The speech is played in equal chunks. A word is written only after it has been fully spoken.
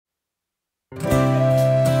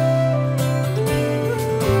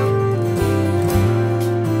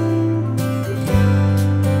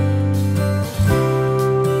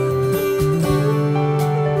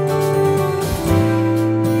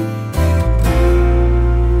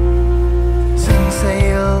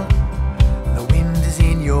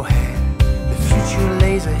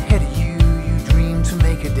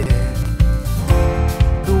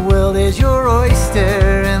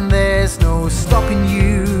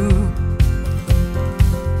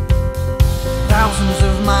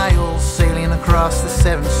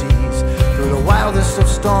seven seas, through the wildest of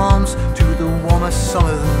storms to the warmest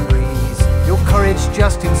southern breeze. Your courage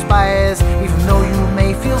just inspires, even though you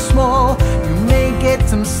may feel small. You may get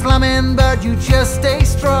some slamming, but you just stay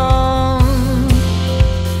strong.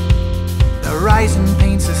 The horizon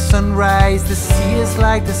paints a sunrise, the sea is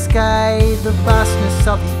like the sky. The vastness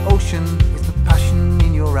of the ocean is the passion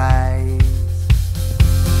in your eyes.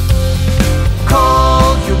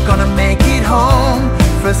 Cold, you're gonna make it home.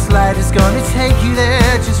 First light is gonna take you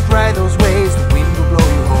there. Just ride those waves, the wind will blow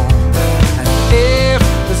you home. And if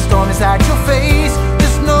the storm is at your face,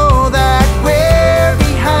 just know that we're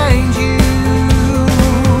behind you.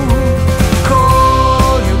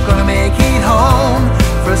 Cold, you're gonna make it home.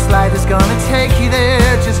 First light is gonna take you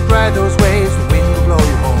there. Just ride those waves, the wind will blow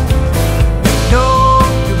you home. You know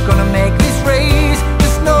you're gonna make this race.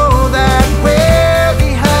 Just know that we're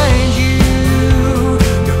behind you.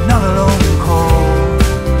 You're not alone, Cold.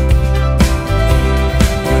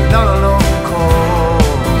 You're not alone, Cold.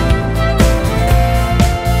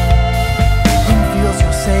 Wind feels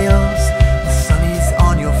your sails, the sun is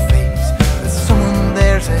on your face. There's someone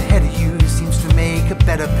there's ahead of you, seems to make a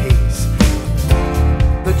better pace.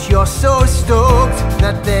 But you're so stoked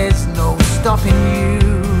that there's no stopping you.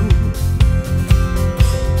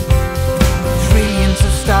 Trillions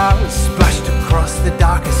of stars splashed across the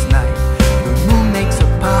darkest night. The moon makes a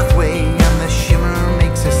pathway and the shimmer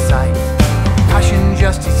makes a sight. Passion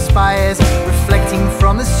just inspires, reflecting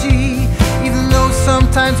from the sea. Even though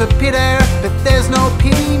sometimes we're bitter, but there's no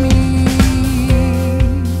pity me.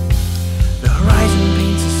 The horizon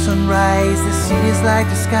paints a sunrise, the sea is like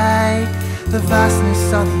the sky. The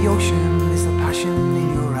vastness of the ocean is the passion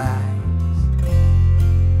in your eyes.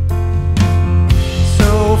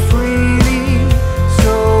 So freely,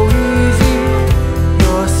 so easy,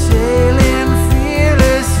 you're sailing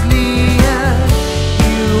fearlessly, and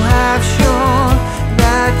you have shown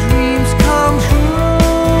that dreams come true.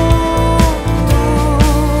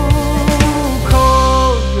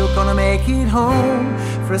 Cold, you're gonna make it home.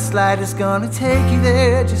 First light is gonna take you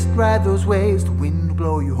there. Just ride those waves, the wind will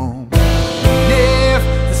blow you home. If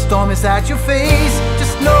the storm is at your face,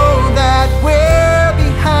 just know that we're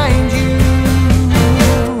behind you.